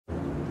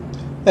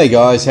Hey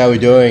guys, how we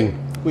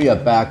doing? We are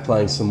back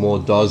playing some more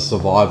D.O.Z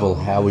Survival.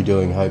 How we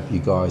doing? Hope you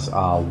guys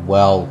are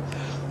well.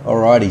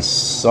 Alrighty,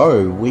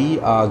 so we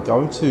are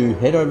going to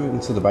head over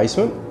into the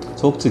basement,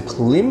 talk to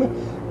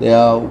Clem.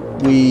 Now,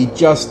 we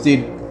just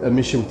did a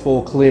mission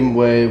for Clem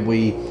where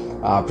we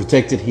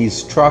protected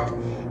his truck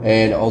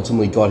and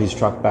ultimately got his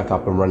truck back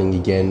up and running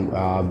again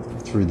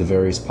through the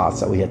various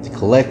parts that we had to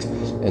collect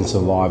and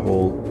survive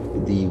all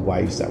the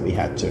waves that we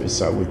had to.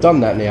 So we've done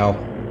that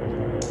now.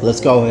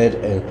 Let's go ahead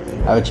and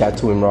have a chat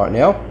to him right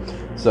now.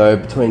 So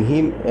between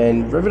him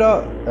and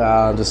Riveter,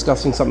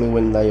 discussing something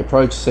when they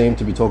approach, seem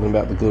to be talking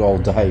about the good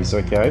old days,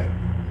 okay?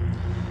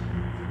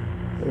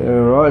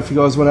 Alright, if you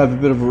guys want to have a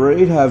bit of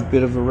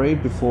a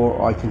read before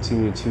I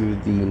continue to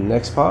the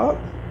next part.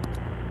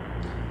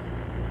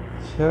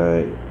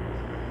 Okay.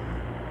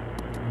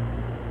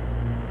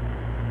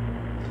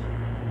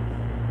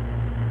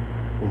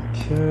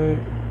 Okay.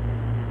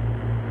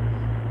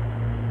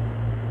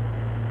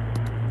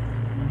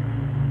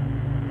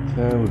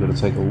 Okay, we're going to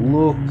take a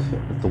look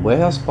at the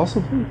warehouse,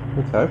 possibly.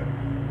 Okay.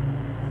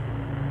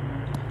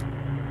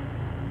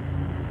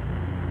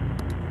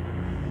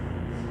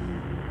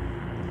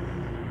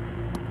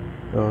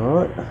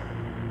 Alright.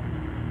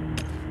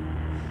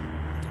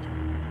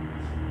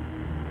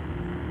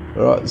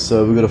 Alright,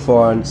 so we're going to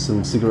find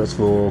some cigarettes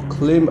for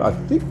Clem. I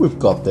think we've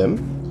got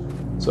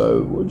them.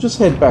 So we'll just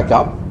head back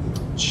up,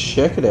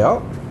 check it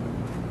out.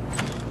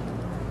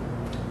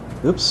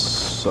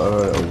 Oops, I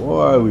don't know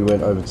why we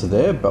went over to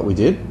there, but we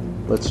did.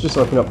 Let's just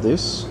open up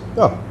this.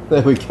 Oh,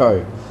 there we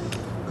go.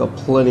 Got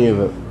plenty of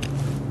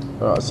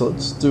it. Alright, so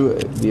let's do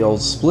the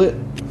old split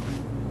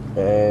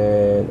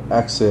and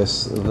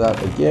access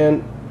that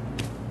again.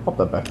 Pop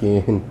that back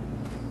in.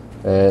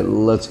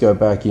 And let's go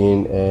back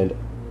in and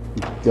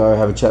go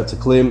have a chat to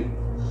Clem.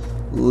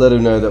 Let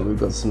him know that we've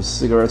got some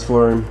cigarettes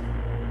for him.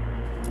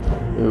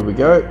 Here we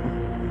go.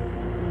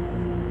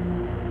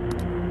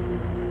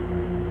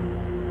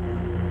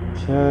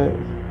 Okay.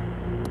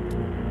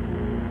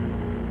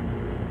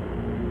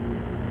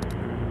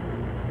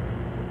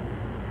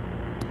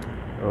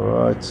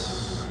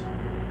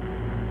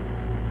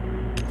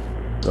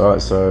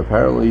 Alright, so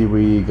apparently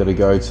we gotta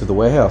go to the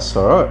warehouse.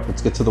 Alright,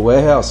 let's get to the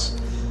warehouse.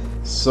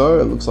 So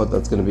it looks like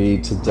that's gonna be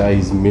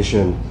today's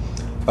mission.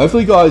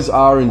 Hopefully you guys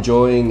are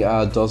enjoying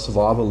D.O.Z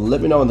Survival.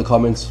 Let me know in the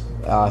comments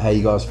how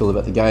you guys feel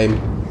about the game.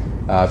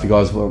 If you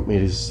guys want me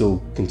to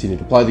still continue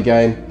to play the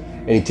game.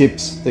 Any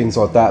tips, things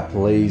like that,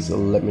 please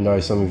let me know.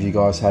 Some of you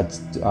guys had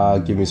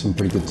given me some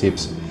pretty good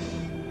tips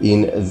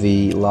in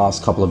the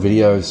last couple of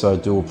videos, so I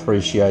do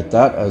appreciate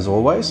that as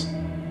always.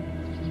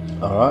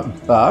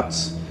 Alright, but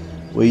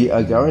we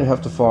are going to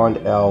have to find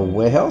our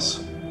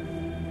warehouse,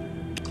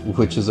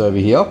 which is over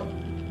here.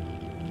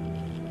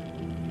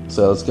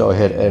 So let's go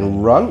ahead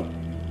and run.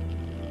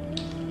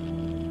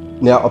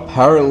 Now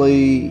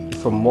apparently,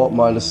 from what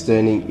my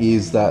understanding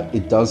is, that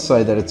it does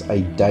say that it's a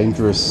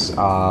dangerous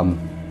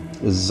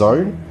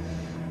zone,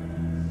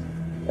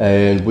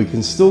 and we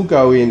can still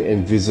go in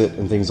and visit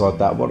and things like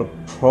that. What I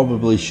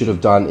probably should have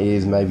done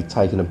is maybe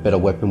taken a better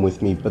weapon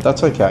with me, but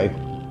that's okay.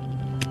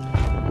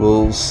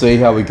 We'll see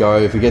how we go.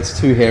 If it gets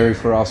too hairy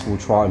for us, we'll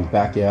try and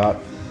back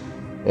out.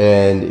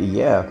 And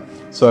yeah,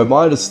 so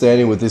my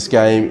understanding with this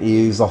game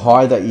is the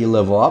higher that you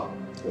level up,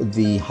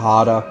 the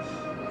harder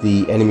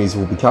the enemies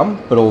will become,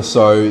 but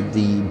also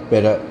the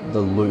better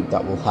the loot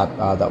that will have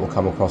that will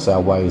come across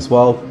our way as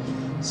well.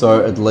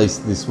 So at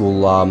least this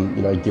will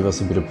you know, give us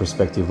a bit of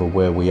perspective of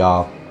where we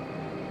are.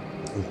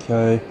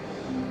 Okay.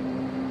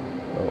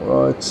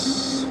 Alright.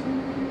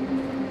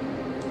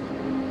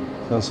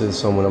 Can't see there's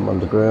someone up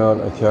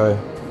underground. Okay.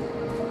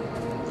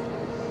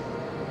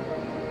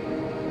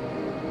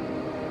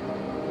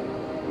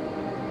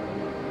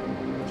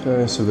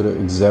 Okay, so we're going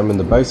to examine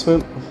the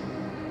basement.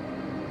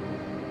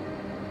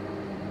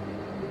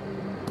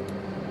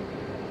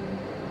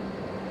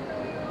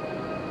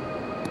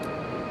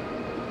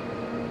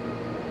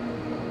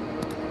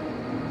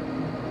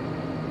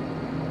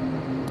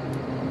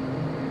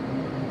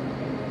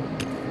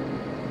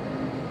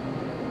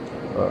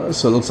 Alright,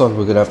 so it looks like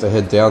we're going to have to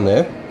head down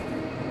there.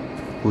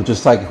 We'll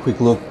just take a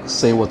quick look,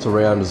 see what's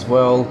around as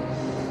well.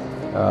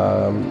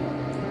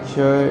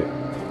 Okay.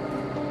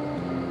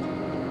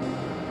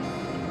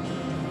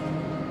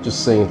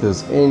 Just seeing if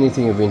there's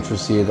anything of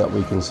interest here that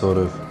we can sort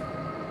of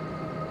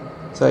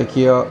take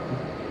here.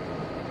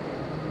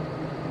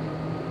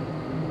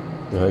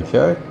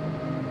 Okay.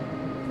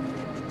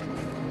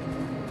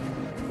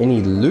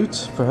 Any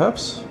loot,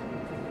 perhaps?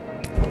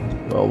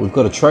 Well, we've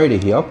got a trader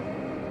here.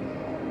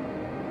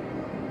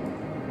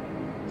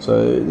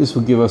 So this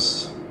will give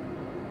us...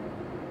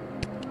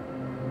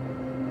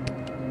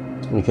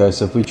 Okay,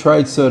 so if we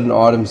trade certain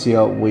items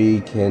here,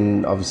 we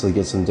can obviously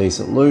get some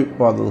decent loot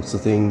by the looks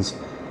of things.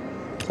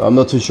 I'm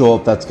not too sure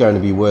if that's going to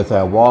be worth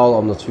our while.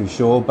 I'm not too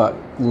sure, but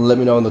let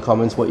me know in the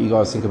comments what you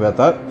guys think about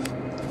that.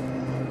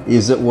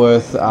 Is it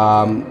worth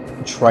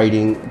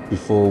trading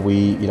before we,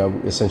 you know,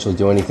 essentially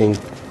do anything?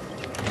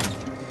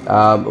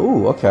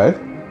 Oh, okay.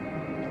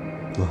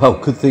 Well,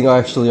 good thing I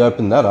actually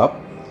opened that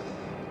up.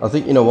 I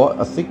think, you know what,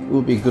 I think it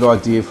would be a good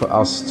idea for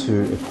us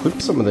to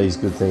equip some of these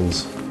good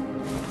things.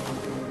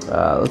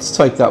 Let's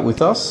take that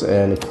with us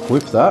and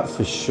equip that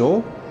for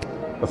sure.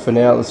 But for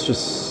now, let's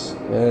just...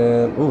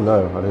 oh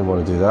no, I didn't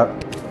want to do that.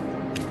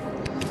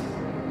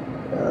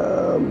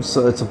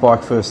 So it's a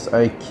bike first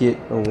aid kit.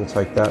 I'm going to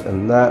take that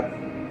and that.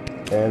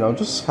 And I'll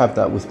just have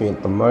that with me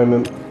at the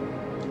moment.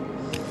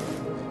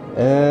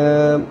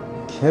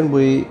 Can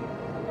we...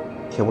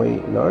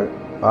 No?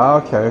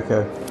 Ah,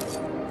 okay.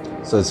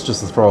 So it's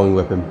just a throwing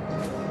weapon.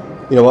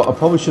 You know what, I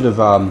probably should have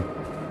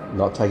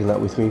not taken that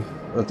with me.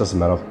 It doesn't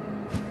matter.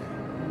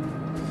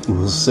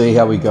 We'll see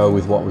how we go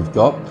with what we've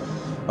got.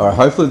 Alright,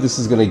 hopefully this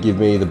is going to give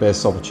me the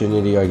best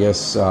opportunity, I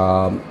guess,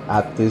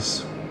 at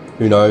this.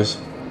 Who knows?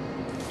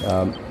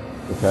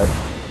 Okay.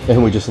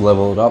 And we just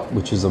level it up,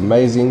 which is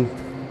amazing.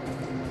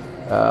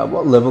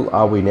 What level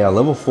are we now?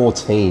 Level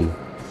 14.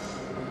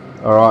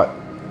 Alright.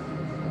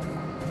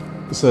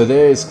 So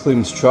there's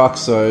Klim's truck,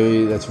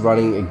 so that's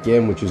running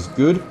again, which is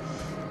good.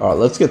 Alright,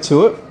 let's get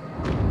to it.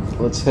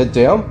 Let's head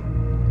down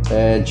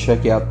and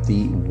check out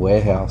the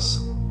warehouse.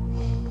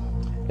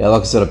 Now,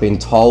 like I said, I've been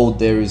told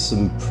there is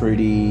some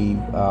pretty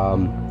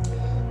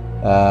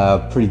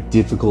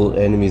difficult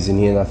enemies in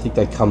here, and I think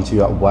they come to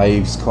you at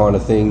waves kind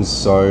of things.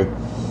 So,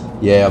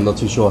 yeah, I'm not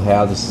too sure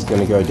how this is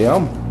going to go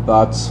down,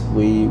 but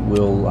we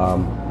will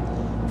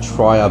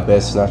try our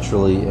best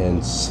naturally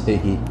and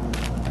see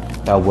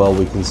how well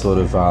we can sort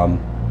of,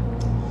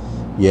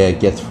 yeah,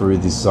 get through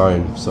this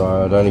zone.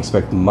 So I don't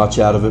expect much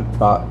out of it,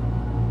 but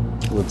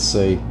let's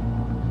see.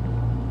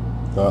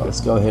 Alright,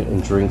 let's go ahead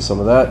and drink some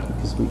of that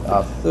because we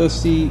are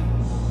thirsty.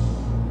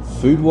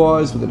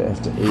 Food-wise, we're going to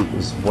have to eat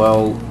as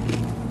well.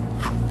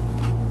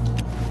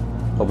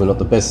 Probably not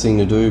the best thing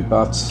to do,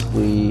 but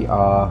we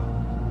are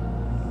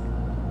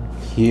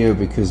here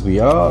because we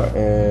are.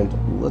 And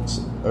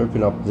let's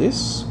open up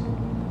this.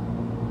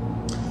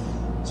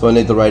 So I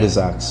need the Raider's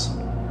Axe.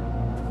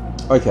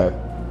 Okay,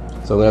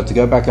 so I'm going to have to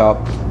go back up.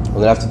 I'm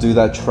going to have to do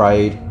that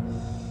trade.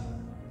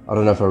 I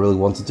don't know if I really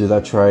want to do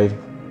that trade.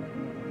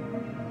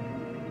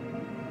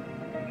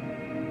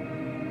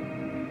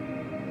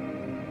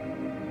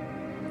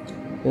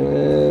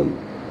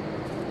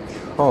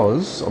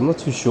 Because I'm not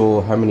too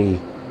sure how many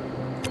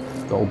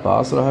gold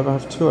bars that I have. I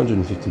have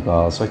 250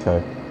 bars.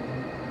 Okay.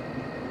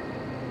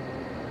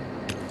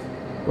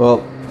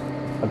 Well,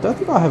 I don't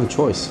think I have a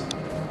choice.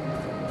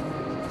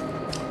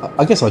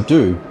 I guess I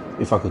do.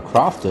 If I could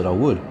craft it, I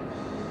would.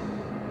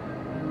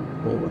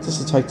 Wait, what does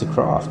it take to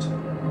craft?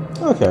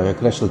 Okay, I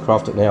can actually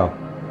craft it now.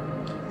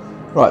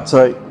 Right,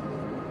 so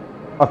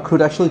I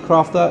could actually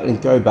craft that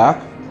and go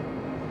back.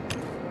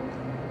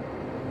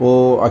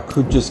 Or I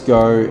could just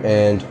go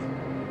and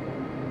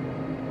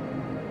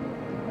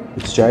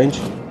exchange.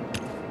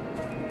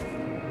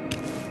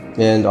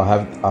 And I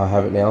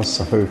have it now,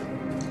 so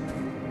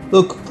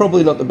look,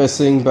 probably not the best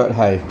thing, but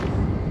hey,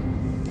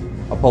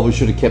 I probably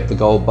should have kept the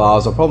gold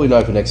bars. I'll probably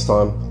know for next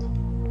time.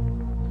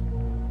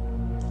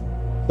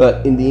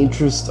 But in the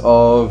interest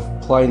of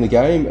playing the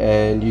game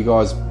and you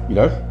guys, you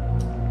know,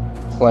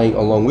 playing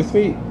along with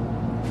me,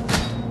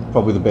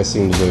 probably the best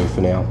thing to do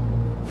for now.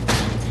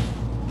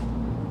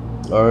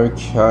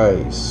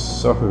 Okay,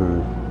 so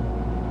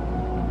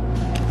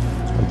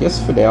I guess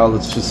for now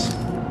let's just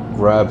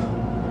grab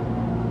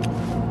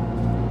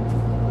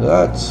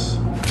that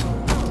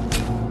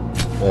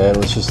and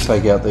let's just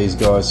take out these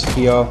guys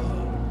here.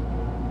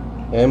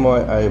 Am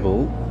I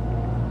able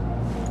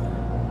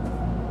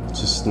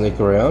to sneak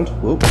around?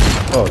 Whoop.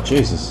 Oh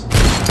Jesus.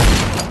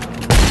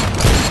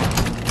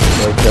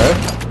 Okay,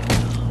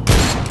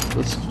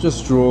 let's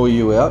just draw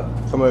you out.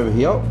 Come over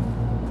here.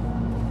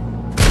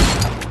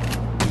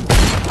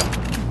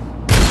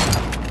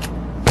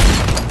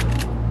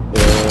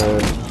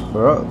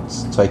 Alright,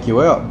 let's take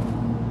you out.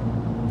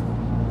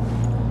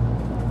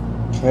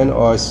 Can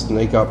I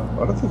sneak up?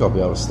 I don't think I'll be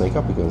able to sneak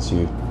up against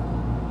you.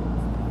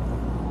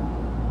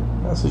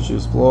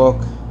 Messages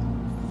block.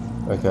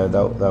 Okay,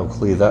 that'll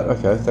clear that.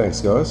 Okay,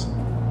 thanks guys.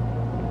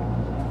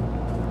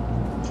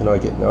 Can I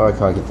get... No, I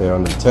can't get there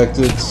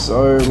undetected,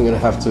 so I'm going to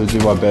have to do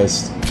my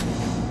best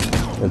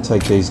and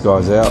take these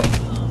guys out.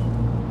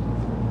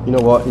 You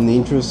know what, in the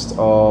interest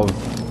of,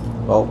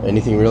 well,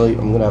 anything really,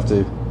 I'm going to have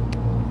to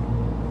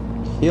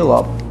heal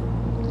up.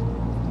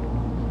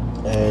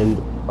 And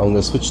I'm going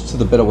to switch to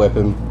the better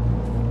weapon.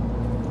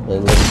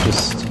 And let's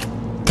just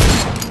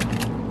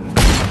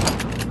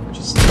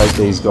take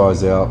these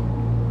guys out.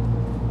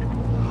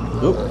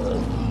 Oop.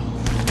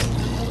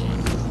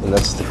 And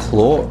that's the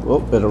claw. Oh,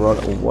 better run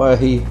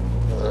away.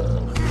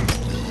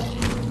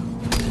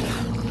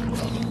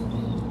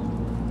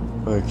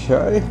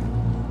 Okay.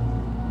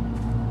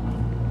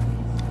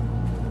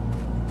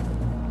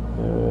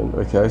 And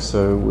okay,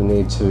 so we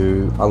need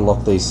to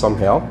unlock these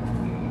somehow.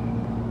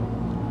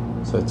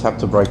 So tap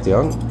to break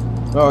down.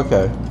 Oh,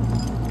 okay.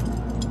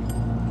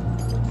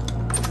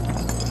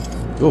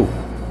 Ooh.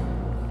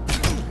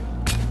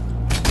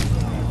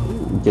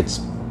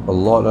 Gets a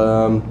lot,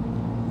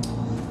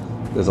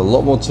 there's a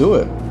lot more to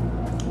it.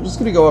 I'm just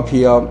gonna go up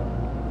here.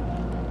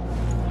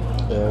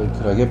 And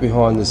can I get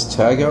behind this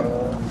tagger?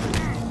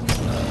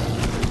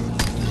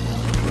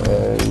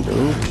 And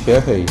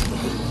okay.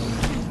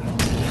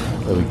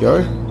 There we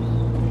go.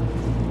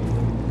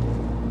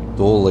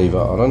 Door lever.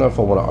 I don't know if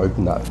I want to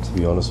open that, to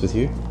be honest with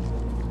you.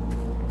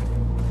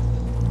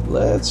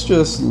 Let's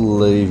just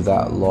leave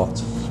that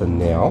locked for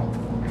now.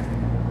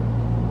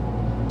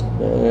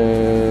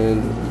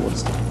 And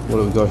what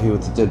have we got here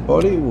with the dead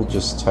body? We'll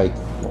just take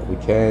what we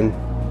can.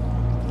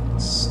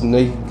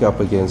 Sneak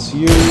up against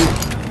you.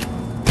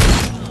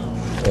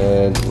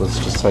 And let's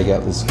just take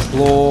out this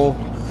claw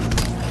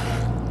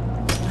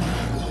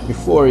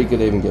before he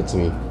could even get to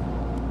me.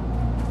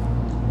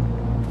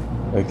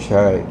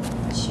 Okay,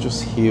 let's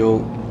just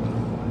heal.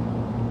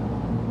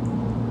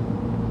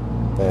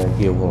 And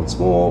heal once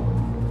more.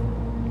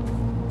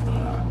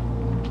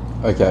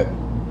 Okay.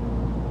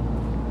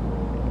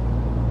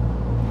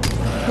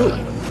 Ooh,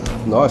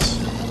 nice.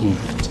 You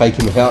take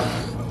him out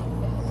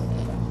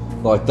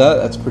like that.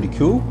 That's pretty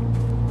cool.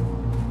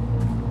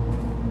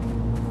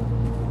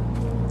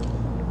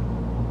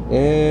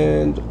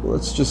 And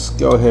let's just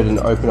go ahead and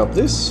open up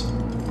this.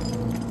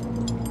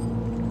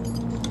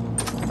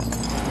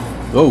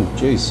 Oh,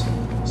 jeez.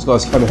 This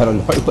guy's coming out of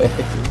nowhere.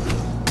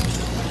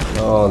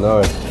 Oh,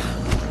 no.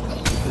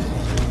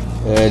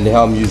 And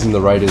now I'm using the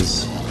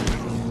Raiders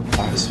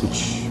axe,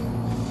 which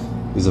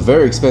is a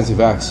very expensive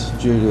axe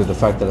due to the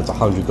fact that it's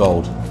 100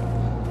 gold.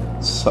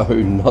 So,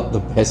 not the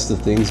best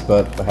of things,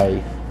 but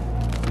hey.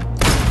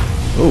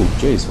 Oh,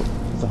 jeez.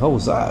 What the hell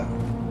was that?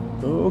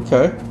 Oh,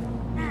 okay.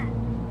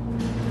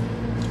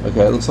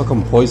 Okay, it looks like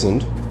I'm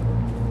poisoned.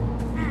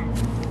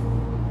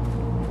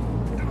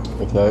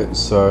 Okay,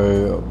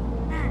 so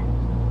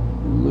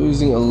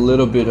losing a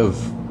little bit of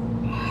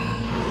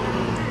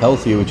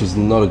health here, which is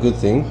not a good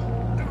thing.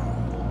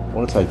 I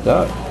want to take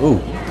that.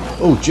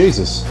 Oh,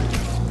 Jesus!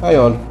 Hang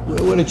on,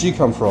 where did you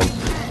come from?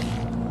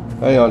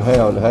 Hang on.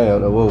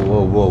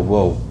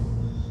 Whoa!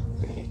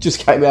 It just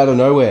came out of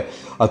nowhere.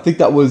 I think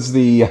that was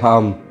the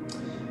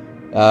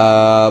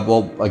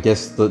well, I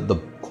guess the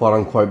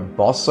quote-unquote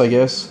boss, I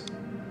guess.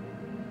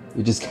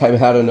 It just came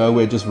out of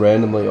nowhere, just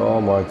randomly. Oh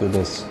my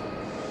goodness.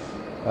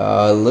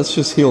 Let's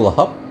just heal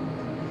up.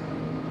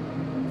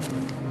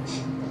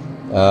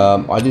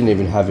 I didn't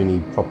even have any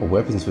proper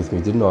weapons with me,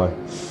 didn't I?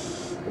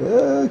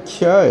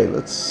 Okay,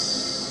 let's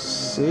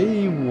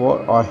see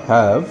what I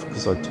have,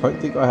 because I don't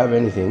think I have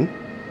anything.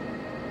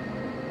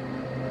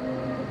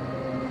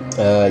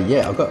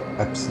 Yeah, I've got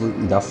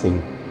absolutely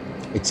nothing.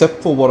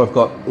 Except for what I've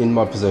got in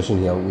my possession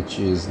here, which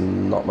is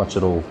not much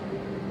at all.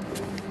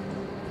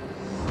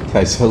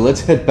 Okay, so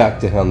let's head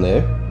back down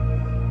there.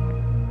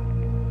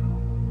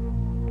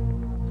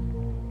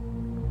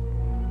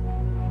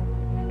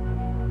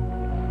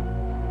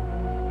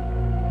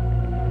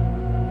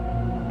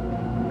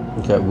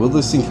 Okay, will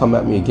this thing come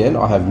at me again?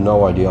 I have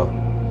no idea.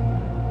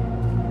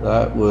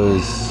 That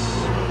was...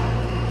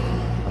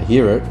 I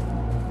hear it.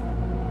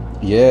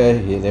 Yeah,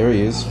 there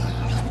he is.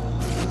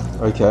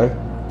 Okay.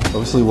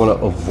 Obviously want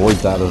to avoid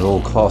that at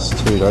all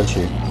costs too, don't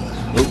you?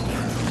 Oop.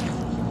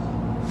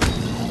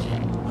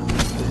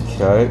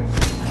 Okay.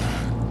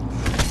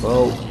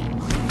 Well,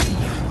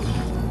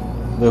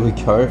 there we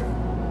go.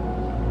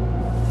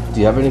 Do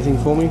you have anything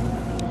for me?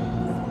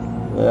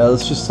 Yeah,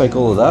 let's just take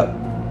all of that.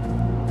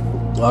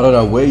 I don't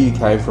know where you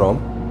came from.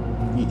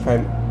 You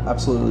came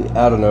absolutely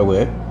out of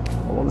nowhere.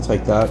 I want to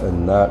take that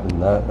and that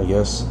and that, I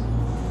guess.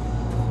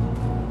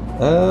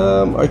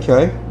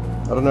 Okay.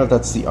 I don't know if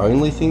that's the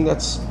only thing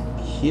that's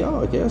here,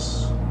 I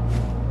guess.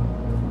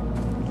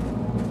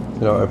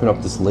 Can I open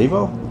up this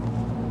lever?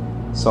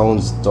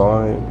 Someone's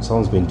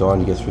been dying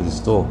to get through this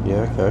door.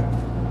 Yeah, okay.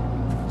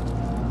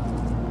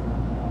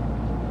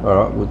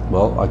 Alright,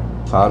 well, I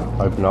can't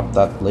open up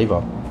that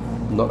lever.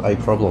 Not a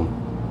problem.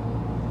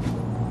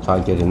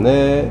 Can't get in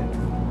there.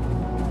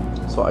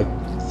 So I'm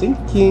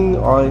thinking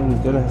I'm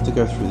gonna have to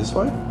go through this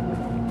way.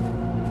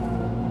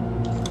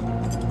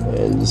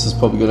 And this is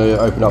probably gonna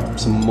open up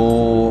some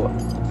more.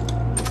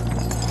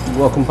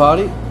 Welcome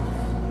party.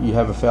 You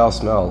have a foul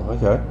smell.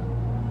 Okay.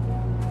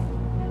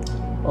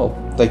 Oh,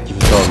 thank you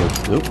for telling me.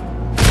 Oop.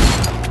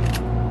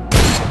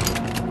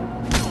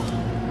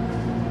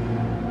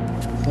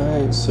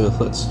 Okay, so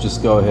let's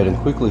just go ahead and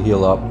quickly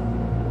heal up.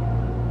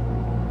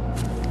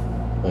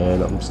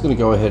 And I'm just going to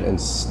go ahead and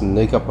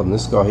sneak up on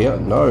this guy here.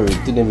 No,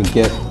 didn't even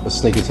get a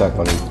sneak attack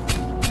on him.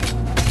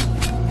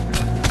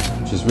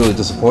 Which is really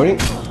disappointing.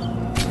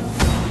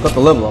 Got the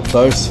level up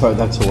though, so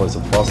that's always a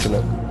plus, isn't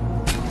it?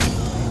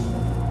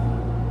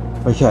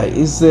 Okay,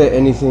 is there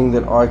anything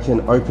that I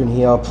can open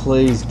here?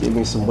 Please give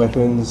me some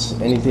weapons.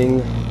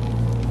 Anything?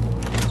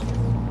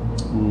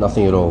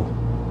 Nothing at all.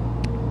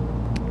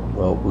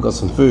 Well, we've got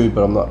some food,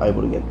 but I'm not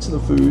able to get to the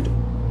food.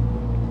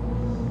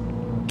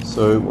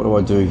 So what do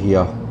I do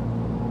here?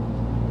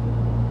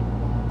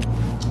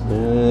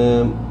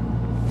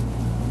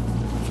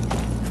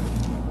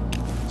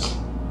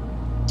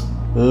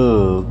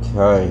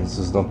 Okay, this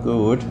is not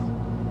good.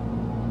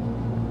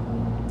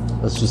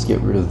 Let's just get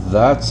rid of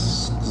that,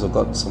 because I've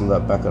got some of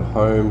that back at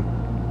home.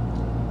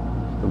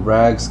 The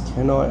rags,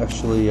 can I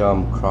actually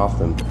craft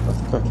them? I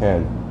think I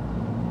can.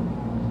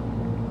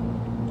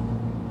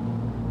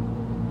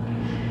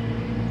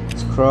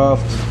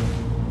 craft.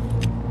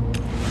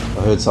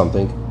 I heard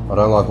something. I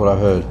don't like what I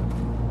heard.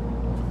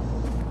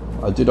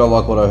 I do not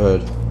like what I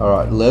heard.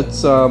 Alright,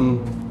 let's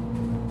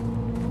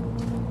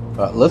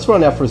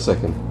run out for a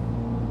second.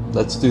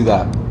 Let's do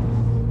that.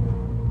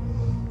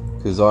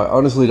 Because I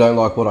honestly don't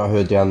like what I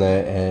heard down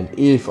there, and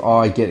if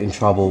I get in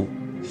trouble,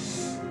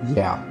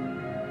 yeah.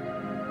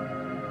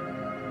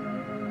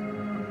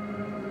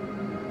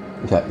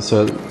 Okay,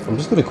 so I'm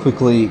just going to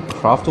quickly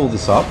craft all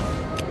this up.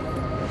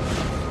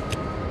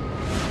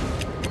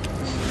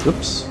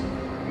 Oops.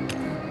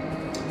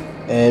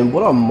 And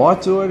what I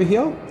might do over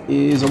here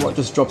is I might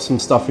just drop some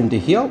stuff into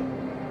here,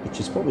 which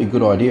is probably a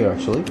good idea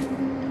actually.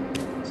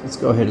 So let's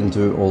go ahead and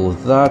do all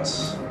of that.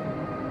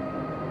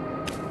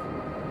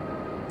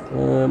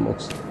 I'll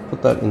just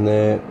put that in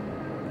there,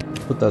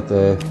 put that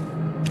there.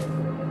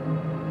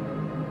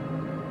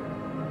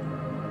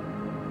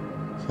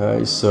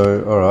 Okay,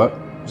 so alright,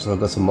 so I've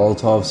got some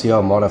Molotovs here.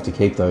 I might have to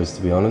keep those,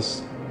 to be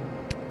honest.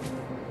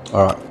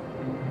 Alright,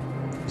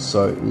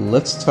 so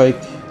let's take,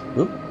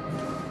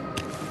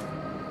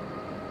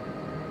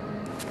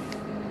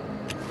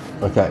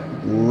 okay,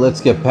 let's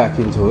get back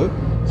into it.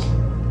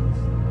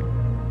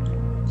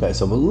 Okay,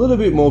 so I'm a little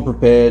bit more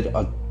prepared.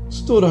 I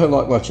still don't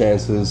like my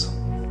chances.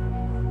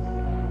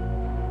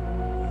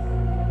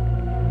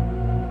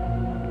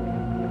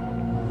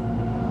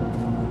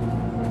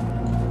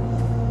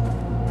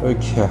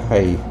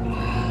 Okay.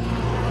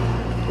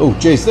 Oh,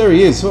 jeez, there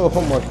he is. Oh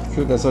my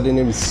goodness, I didn't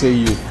even see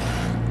you.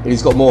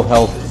 He's got more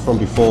health from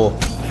before.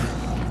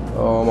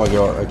 Oh my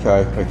god,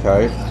 okay,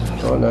 okay.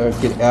 Oh no,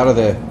 get out of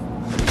there.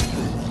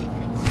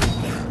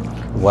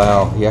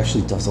 Wow, he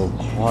actually does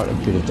quite a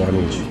bit of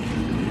damage.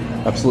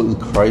 Absolutely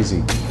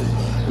crazy.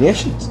 And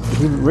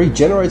he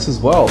regenerates as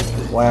well.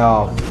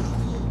 Wow.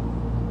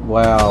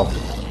 Wow.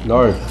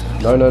 No.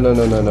 No, no, no,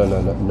 no, no, no,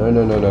 no, no, no,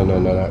 no, no, no, no,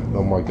 no, no.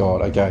 Oh my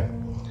god, okay.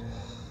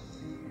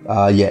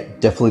 Yeah,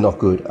 definitely not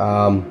good.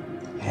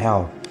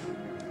 How?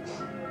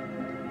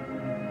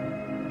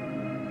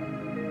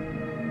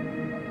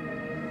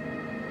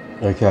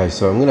 Okay,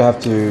 so I'm gonna have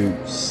to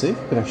see if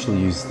I can actually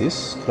use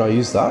this. Can I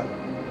use that?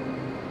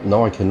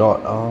 No, I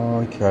cannot.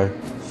 Oh, okay.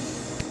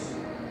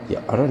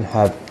 Yeah, I don't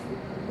have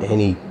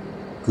any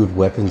good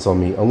weapons on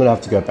me. I'm gonna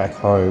have to go back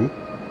home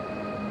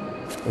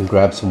and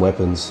grab some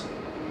weapons.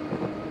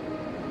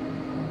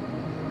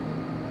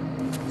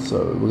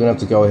 So we're gonna have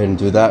to go ahead and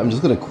do that. I'm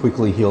just gonna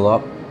quickly heal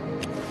up.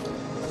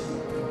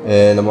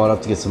 And I might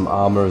have to get some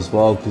armor as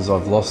well, because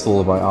I've lost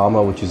all of my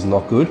armor, which is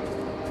not good.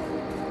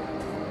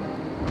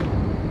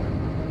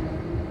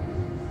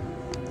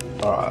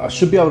 Alright, I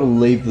should be able to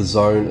leave the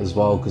zone as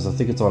well, because I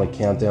think it's on a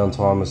countdown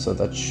timer, so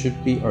that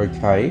should be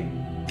okay.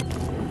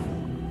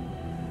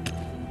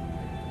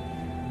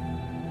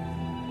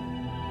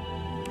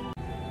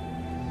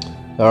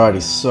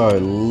 Alrighty, so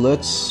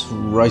let's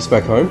race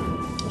back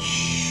home. I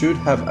should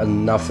have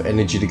enough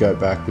energy to go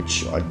back,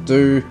 which I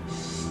do.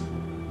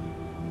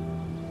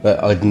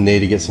 But I need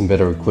to get some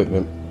better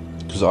equipment,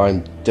 because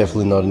I'm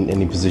definitely not in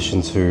any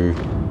position to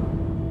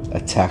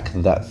attack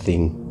that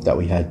thing that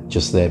we had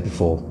just there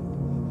before.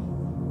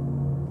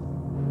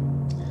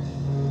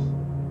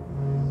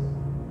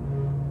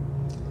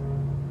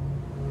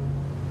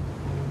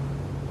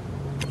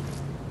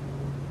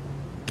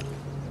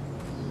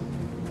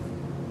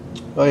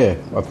 Oh yeah,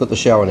 I've got the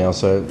shower now,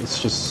 so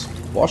let's just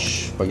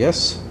wash, I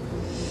guess.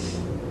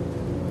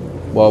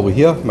 While we're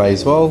here, may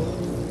as well.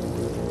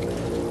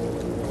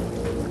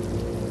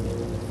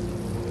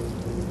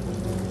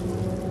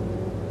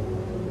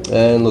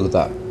 And look at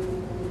that.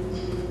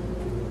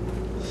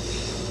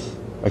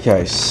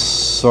 Okay,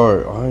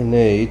 so I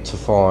need to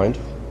find...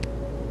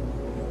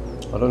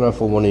 I don't know if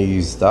I want to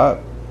use that,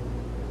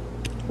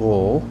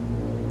 or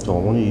do I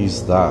want to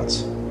use that?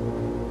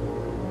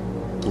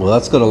 Well,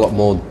 that's got a lot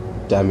more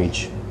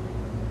damage.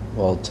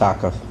 Well,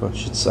 attack, I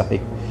should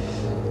say.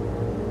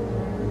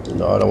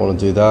 No, I don't want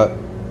to do that.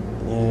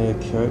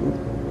 Okay.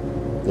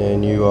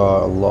 And you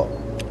are a lot...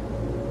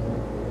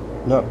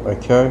 No,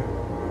 okay.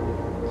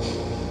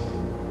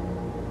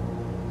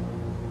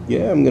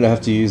 Yeah, I'm gonna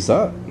have to use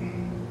that.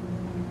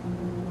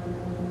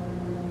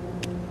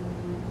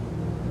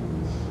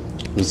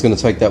 I'm just gonna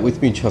take that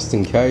with me just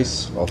in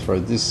case. I'll throw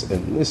this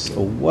and this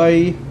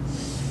away.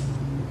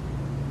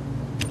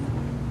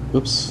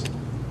 Oops.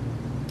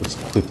 Let's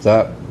clip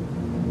that.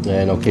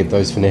 And I'll keep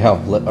those for now.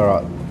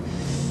 Alright.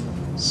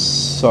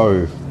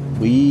 So,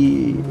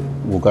 we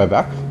will go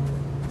back.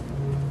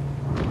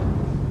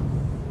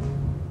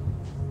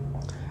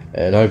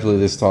 And hopefully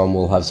this time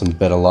we'll have some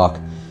better luck.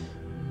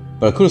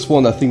 But I could have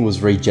sworn that thing was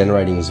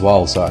regenerating as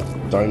well, so I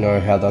don't know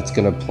how that's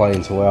going to play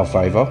into our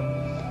favour.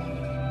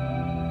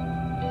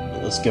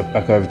 Let's get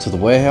back over to the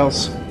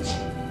warehouse.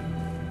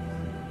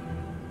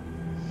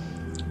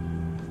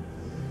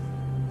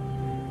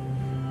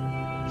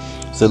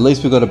 So at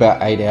least we've got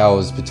about 8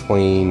 hours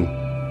between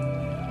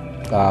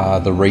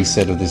the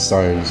reset of this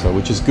zone, so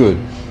which is good.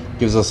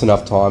 Gives us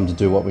enough time to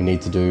do what we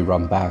need to do,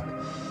 run back,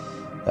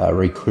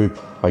 recoup,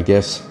 I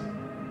guess.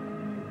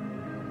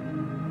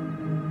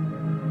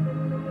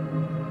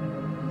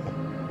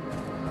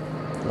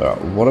 Alright,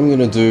 what I'm going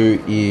to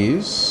do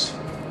is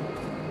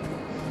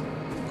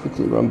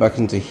quickly run back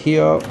into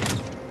here.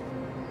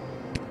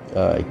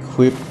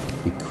 Equip,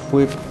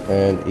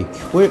 and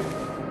equip.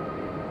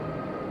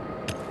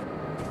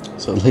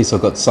 So at least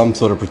I've got some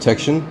sort of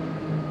protection.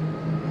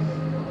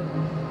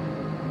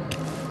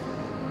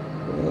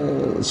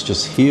 Let's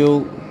just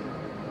heal.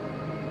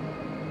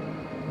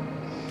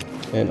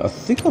 And I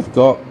think I've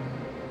got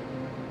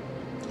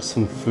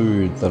some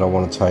food that I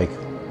want to take.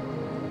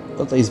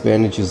 Got these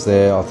bandages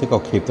there. I think I'll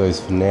keep those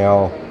for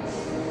now.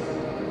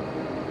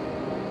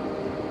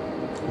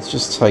 Let's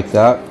just take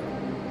that.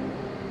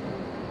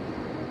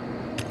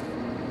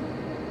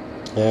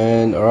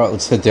 And alright,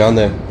 let's head down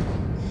there.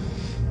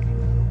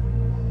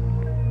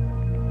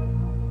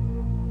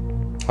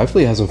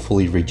 Hopefully it hasn't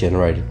fully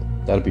regenerated.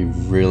 That'd be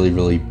really,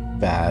 really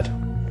bad.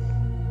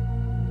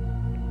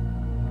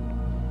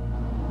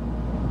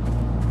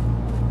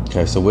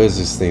 Okay, so where's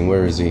this thing?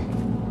 Where is he?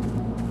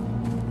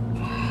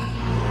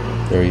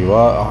 There you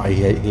are. Oh,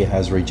 he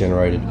has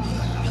regenerated.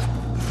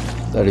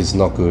 That is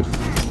not good.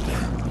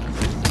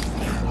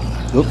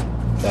 Oop,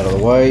 out of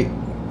the way.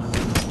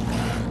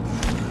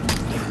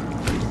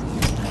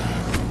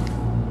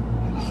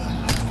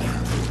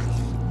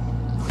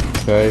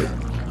 Okay.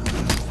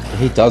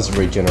 He does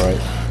regenerate.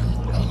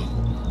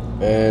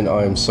 And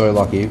I am so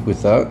lucky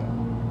with that.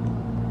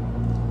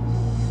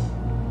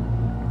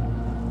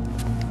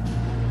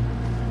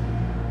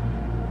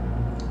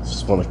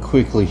 Just want to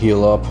quickly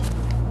heal up.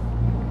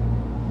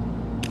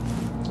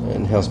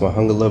 And how's my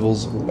hunger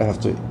levels? I'm gonna have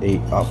to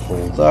eat up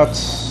all that.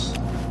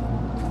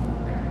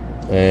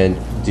 And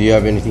do you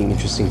have anything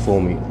interesting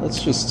for me?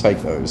 Let's just take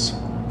those.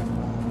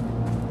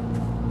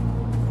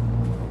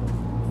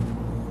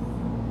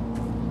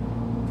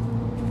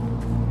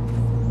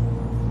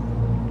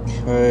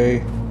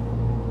 Okay.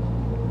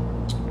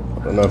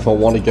 I don't know if I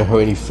want to go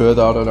any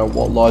further. I don't know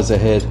what lies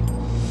ahead.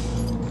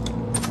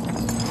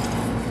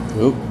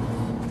 Oop.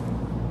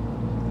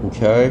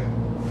 Okay.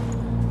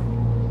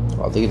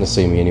 Oh, they're gonna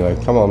see me anyway.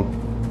 Come on.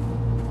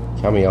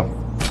 Come here.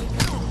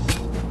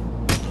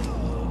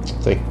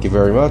 Thank you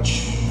very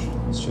much.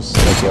 Let's just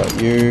take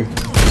out you.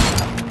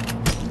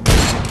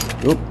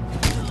 Oop.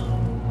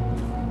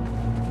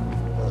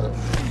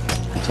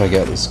 Take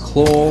out this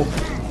claw.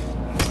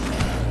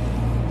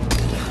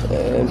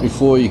 And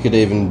before you could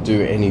even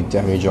do any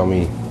damage on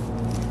me.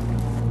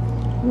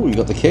 Oh, you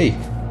got the key.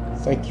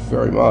 Thank you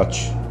very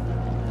much.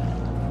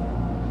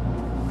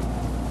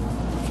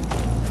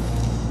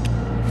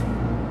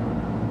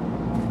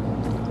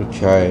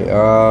 Okay,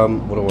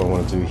 what do I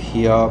want to do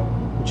here?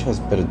 Which has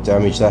better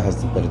damage? That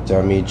has the better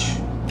damage.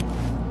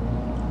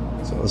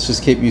 So let's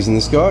just keep using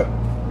this guy.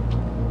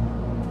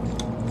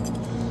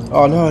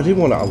 Oh no, I didn't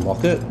want to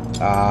unlock it.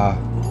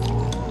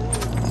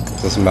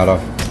 Doesn't matter.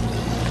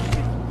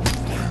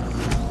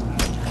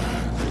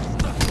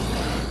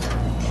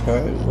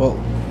 Okay, well,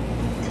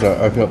 can I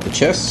open up the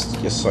chest?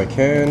 Yes, I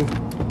can.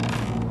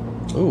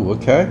 Oh,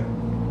 okay.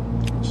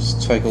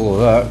 Just take all of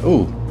that.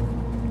 Oh,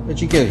 where'd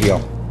you get here?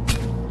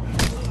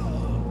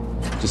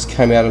 Just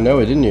came out of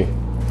nowhere, didn't you?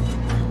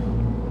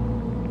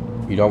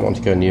 You don't want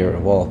to go near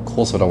it. Well, of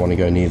course I don't want to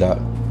go near that.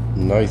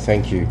 No,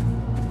 thank you.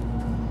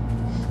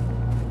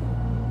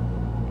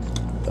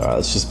 Alright,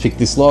 let's just pick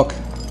this lock.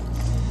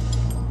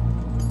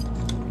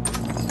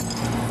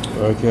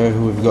 Okay,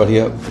 who have we got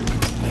here?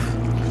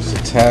 Just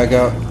a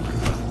tagger.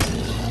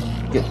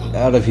 Get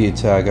out of here,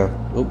 tagger.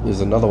 Oh,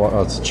 there's another one.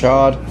 Oh, it's a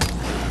chard.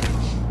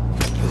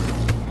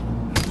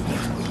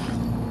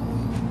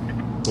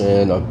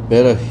 And I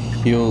better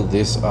heal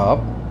this up.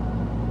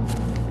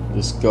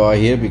 This guy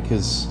here,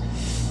 because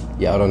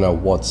yeah, I don't know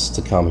what's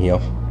to come here.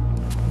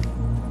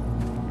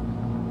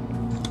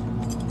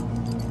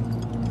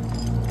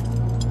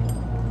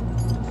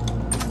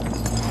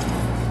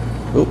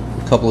 Oh,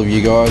 a couple of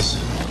you guys.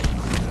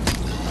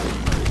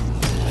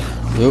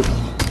 Oop.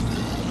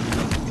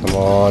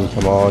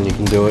 Come on, you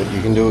can do it.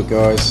 You can do it,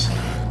 guys.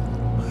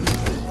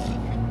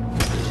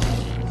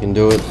 You can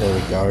do it. There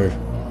we go.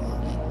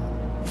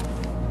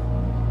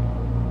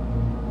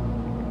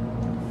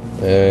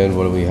 And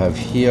what do we have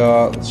here?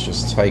 Let's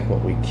just take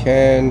what we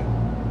can.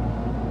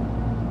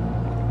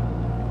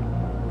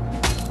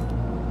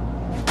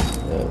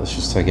 Let's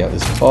just take out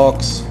this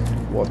box.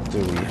 What do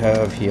we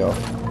have here?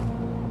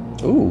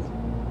 Ooh.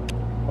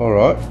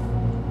 Alright.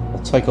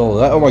 I'll take all of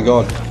that. Oh my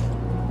god.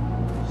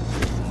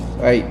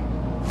 Hey.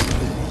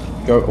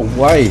 Go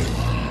away.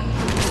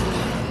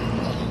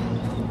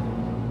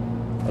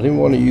 I didn't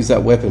want to use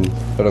that weapon,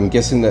 but I'm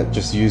guessing that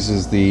just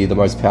uses the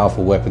most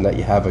powerful weapon that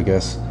you have, I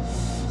guess.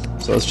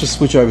 So let's just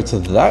switch over to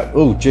that.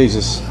 Oh,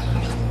 Jesus.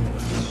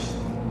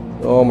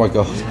 Oh my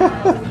god.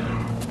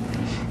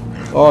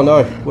 Oh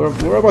no.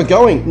 Where am I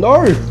going?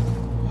 No!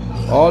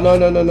 Oh no,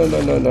 no, no, no,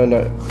 no, no, no,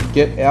 no.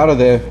 Get out of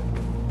there.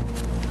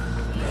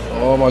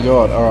 Oh my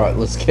god. Alright,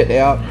 let's get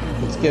out.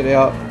 Let's get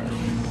out.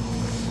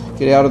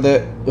 Get out of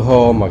there.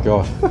 Oh my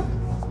god.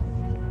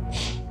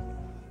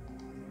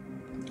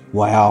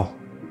 Wow.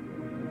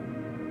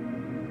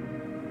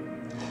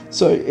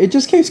 So it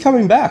just keeps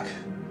coming back.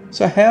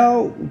 So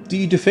how do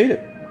you defeat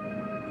it?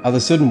 Are there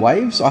certain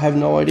waves? I have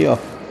no idea.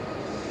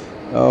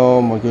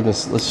 Oh my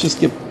goodness. Let's just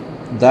get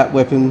that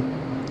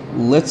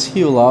weapon. Let's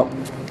heal up.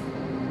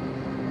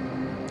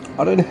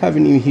 I don't have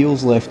any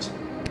heals left.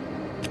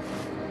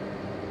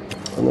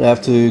 I'm gonna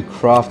have to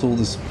craft all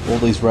these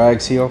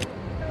rags here.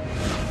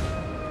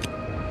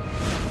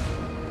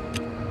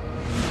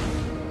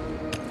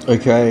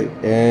 Okay,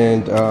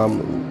 and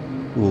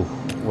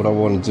what I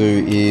want to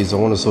do is I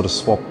want to sort of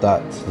swap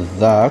that to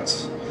that,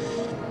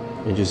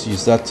 and just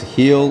use that to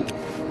heal.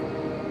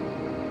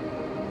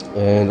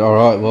 And all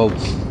right, well,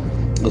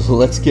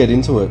 let's get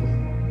into it.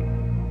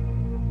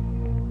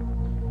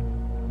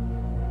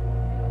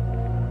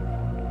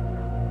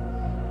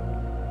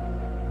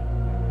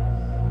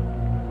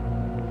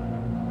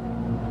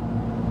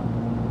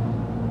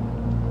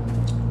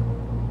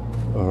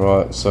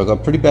 Alright, so I've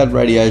got pretty bad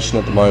radiation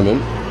at the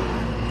moment.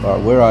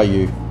 Alright, where are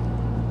you?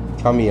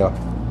 Come here.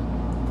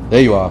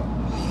 There you are.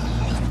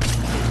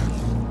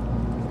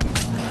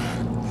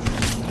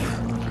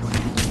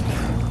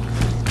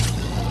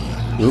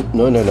 Oop,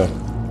 no.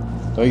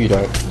 No, you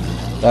don't.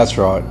 That's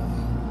right.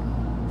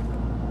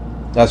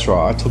 That's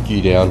right, I took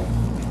you down.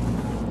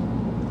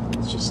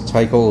 Let's just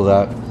take all of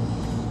that.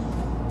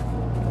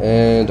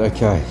 And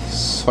okay,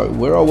 so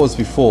where I was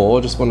before,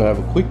 I just want to have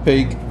a quick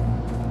peek.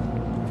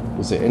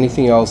 Was there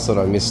anything else that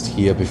I missed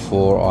here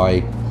before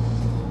I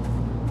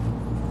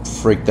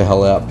freaked the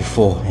hell out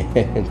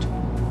beforehand?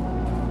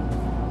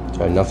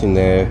 Okay, nothing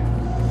there.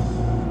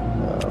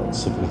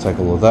 Let's see if we can take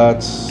all of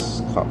that.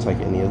 Can't take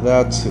any of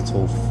that, it's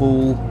all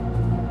full.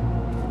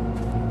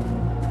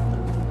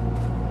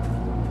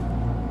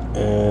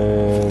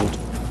 And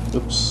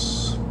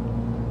oops.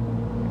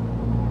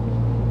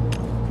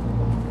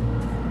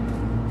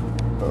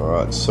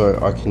 Alright, so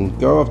I can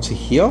go up to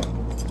here.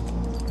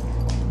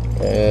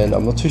 And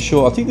I'm not too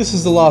sure. I think this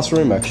is the last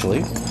room,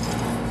 actually.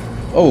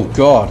 Oh,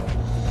 God.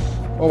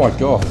 Oh, my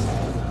God.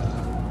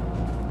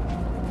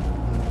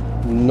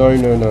 No.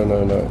 I'm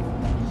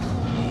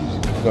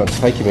going to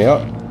take him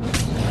out.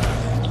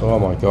 Oh,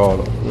 my God.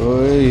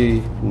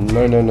 Oy.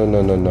 No.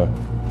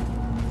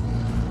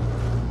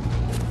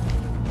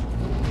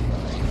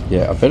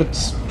 Yeah, I better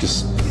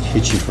just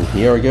hit you from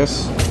here, I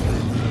guess.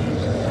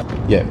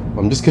 Yeah,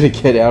 I'm just going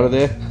to get out of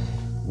there.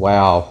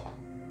 Wow.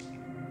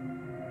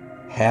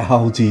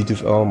 How do you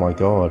oh my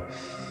god.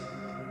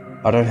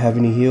 I don't have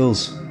any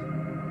heals.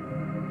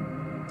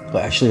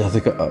 But actually I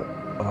think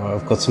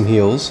I've got some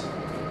heals.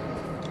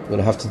 I'm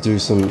gonna have to do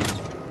some...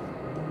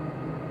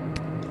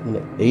 I'm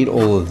gonna eat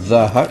all of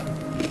that.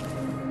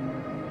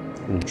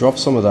 I'm gonna drop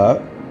some of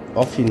that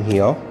off in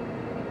here.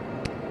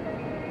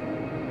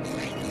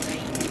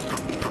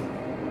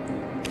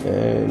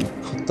 And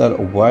put that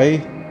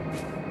away.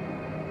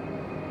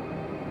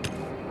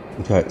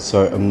 Okay,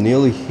 so I'm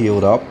nearly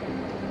healed up.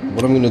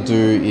 What I'm going to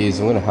do is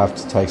I'm going to have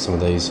to take some of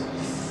these.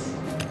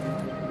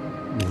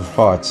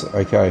 Right,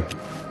 okay.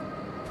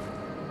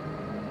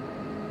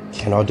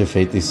 Can I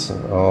defeat this?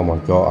 Oh my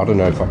god, I don't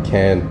know if I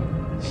can.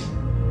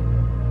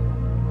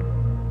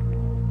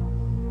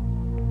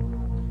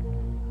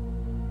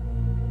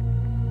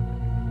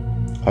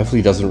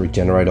 Hopefully it doesn't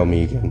regenerate on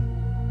me again.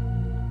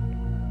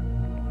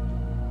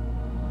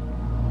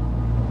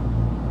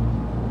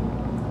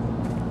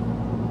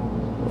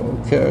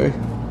 Okay.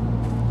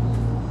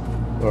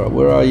 Alright,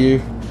 where are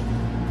you?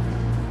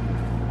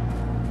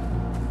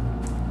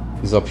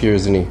 He's up here,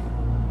 isn't he?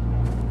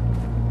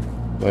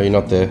 No, you're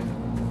not there.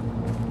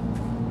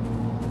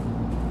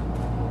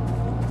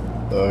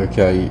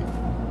 Okay,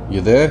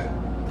 you're there?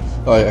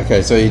 Oh,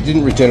 okay, so he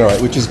didn't regenerate,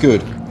 which is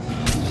good.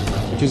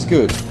 Which is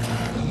good.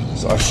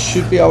 So I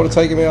should be able to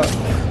take him out.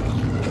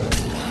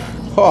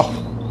 Oh!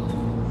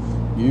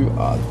 You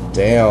are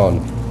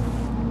down.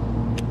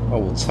 I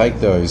will take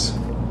those.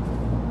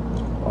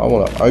 I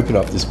want to open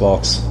up this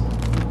box.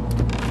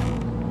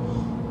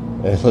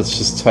 And let's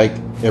just take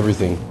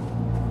everything.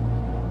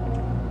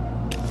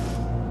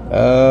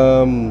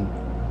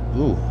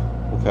 Ooh,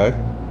 okay.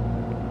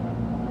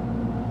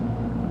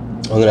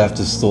 I'm gonna have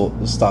to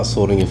start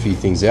sorting a few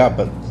things out,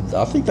 but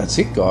I think that's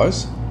it,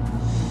 guys.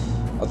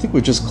 I think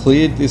we've just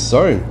cleared this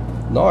zone.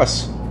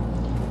 Nice.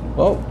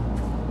 Well,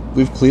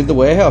 we've cleared the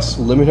warehouse.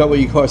 Let me know what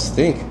you guys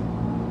think.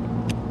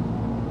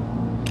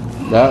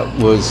 That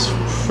was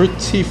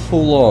pretty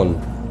full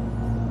on.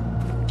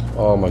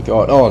 Oh my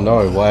god. Oh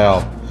no,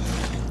 wow.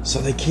 So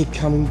they keep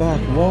coming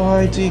back.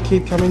 Why do you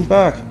keep coming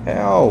back?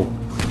 How?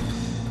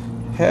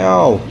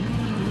 How?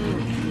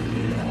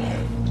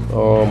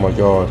 Oh my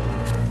god.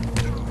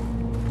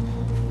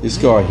 This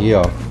guy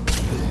here.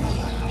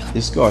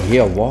 This guy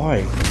here,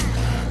 why?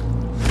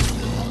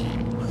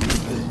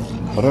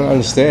 I don't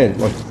understand.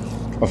 Like,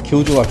 I've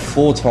killed you like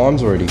 4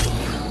 times already.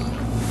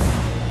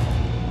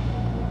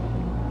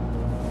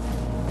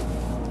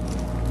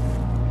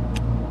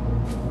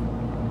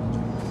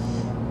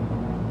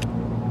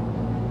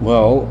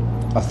 Well,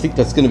 I think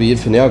that's going to be it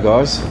for now,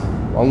 guys.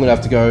 I'm going to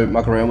have to go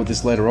muck around with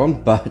this later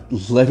on, but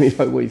let me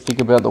know what you think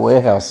about the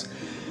warehouse.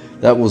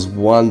 That was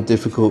one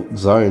difficult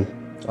zone.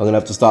 I'm going to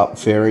have to start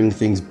ferrying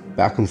things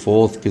back and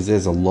forth because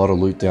there's a lot of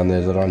loot down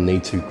there that I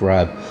need to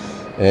grab.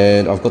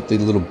 And I've got the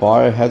little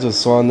biohazard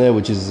sign there,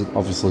 which is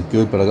obviously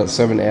good, but I got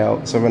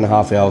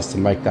 7.5 hours to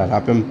make that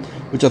happen,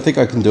 which I think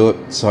I can do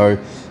it. So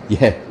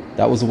yeah,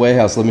 that was the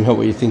warehouse. Let me know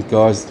what you think,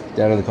 guys,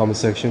 down in the comment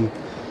section.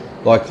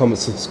 Like, comment,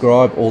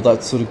 subscribe, all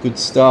that sort of good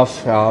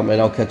stuff, and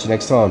I'll catch you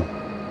next time.